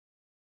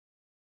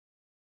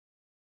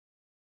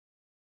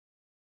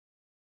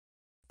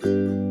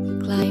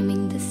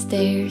Climbing the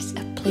stairs,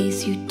 a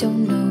place you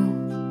don't know.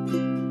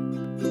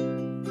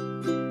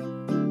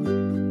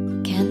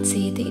 Can't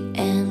see the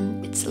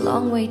end, it's a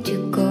long way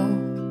to go.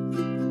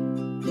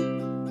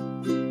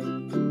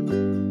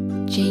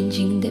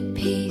 Changing the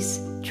pace,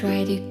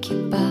 try to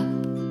keep up.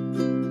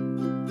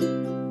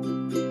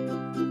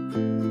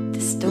 The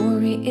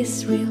story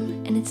is real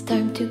and it's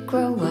time to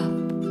grow up.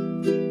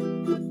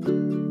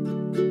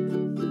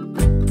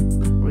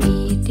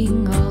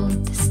 Reading all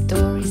the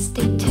stories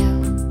they tell,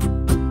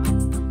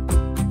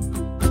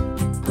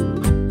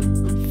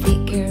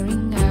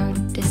 figuring out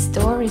the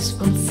stories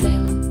will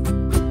sell.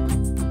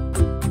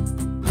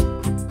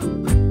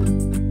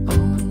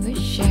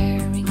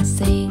 Oversharing,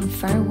 saying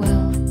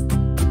farewell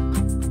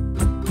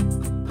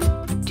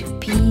to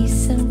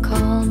peace and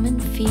calm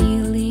and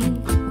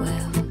feeling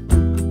well.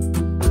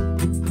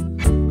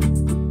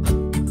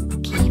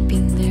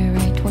 Keeping the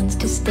right ones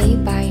to stay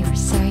by your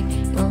side.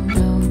 You'll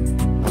know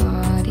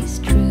what is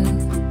true.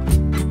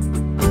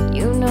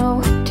 You know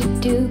what to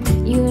do,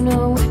 you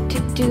know what to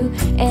do,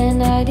 and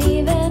not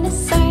even a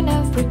sign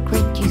of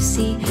regret. You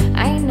see,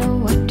 I know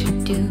what to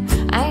do,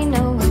 I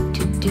know what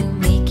to do.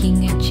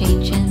 Making a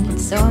change and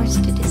it's ours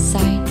to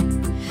decide.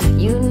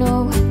 You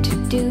know what to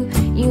do,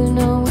 you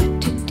know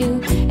what to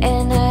do,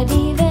 and not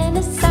even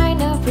a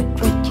sign of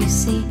regret. You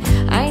see,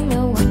 I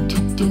know what to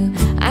do,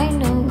 I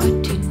know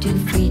what to do.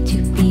 Free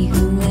to be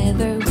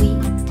whoever we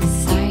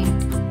decide.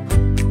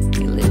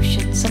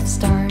 Illusions of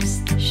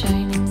stars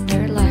shining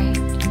their light.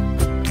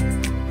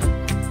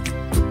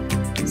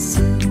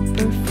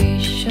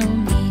 Superficial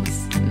needs,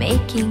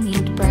 making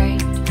it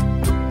bright.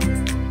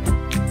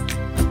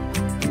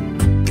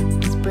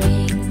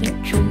 Spraying the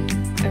truth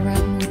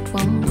around it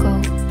won't go.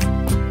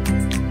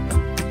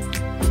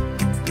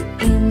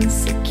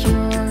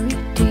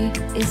 Insecurity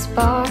is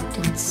bought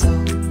and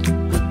sold.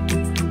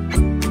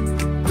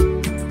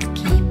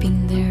 Keeping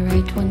the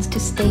right ones to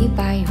stay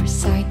by your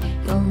side.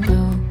 You'll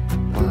know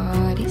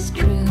what is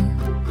true.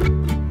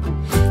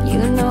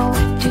 You know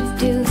what to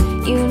do,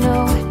 you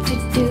know what to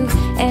do,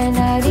 and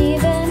not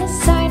even a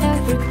sign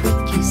of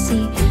regret. You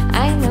see,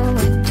 I know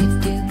what to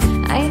do,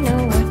 I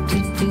know what to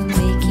do.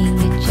 Making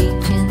a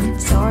change and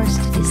it's ours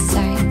to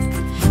decide.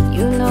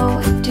 You know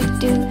what to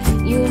do,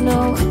 you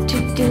know what to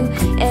do,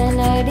 and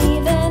not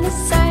even a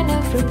sign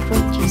of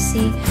regret. You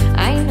see,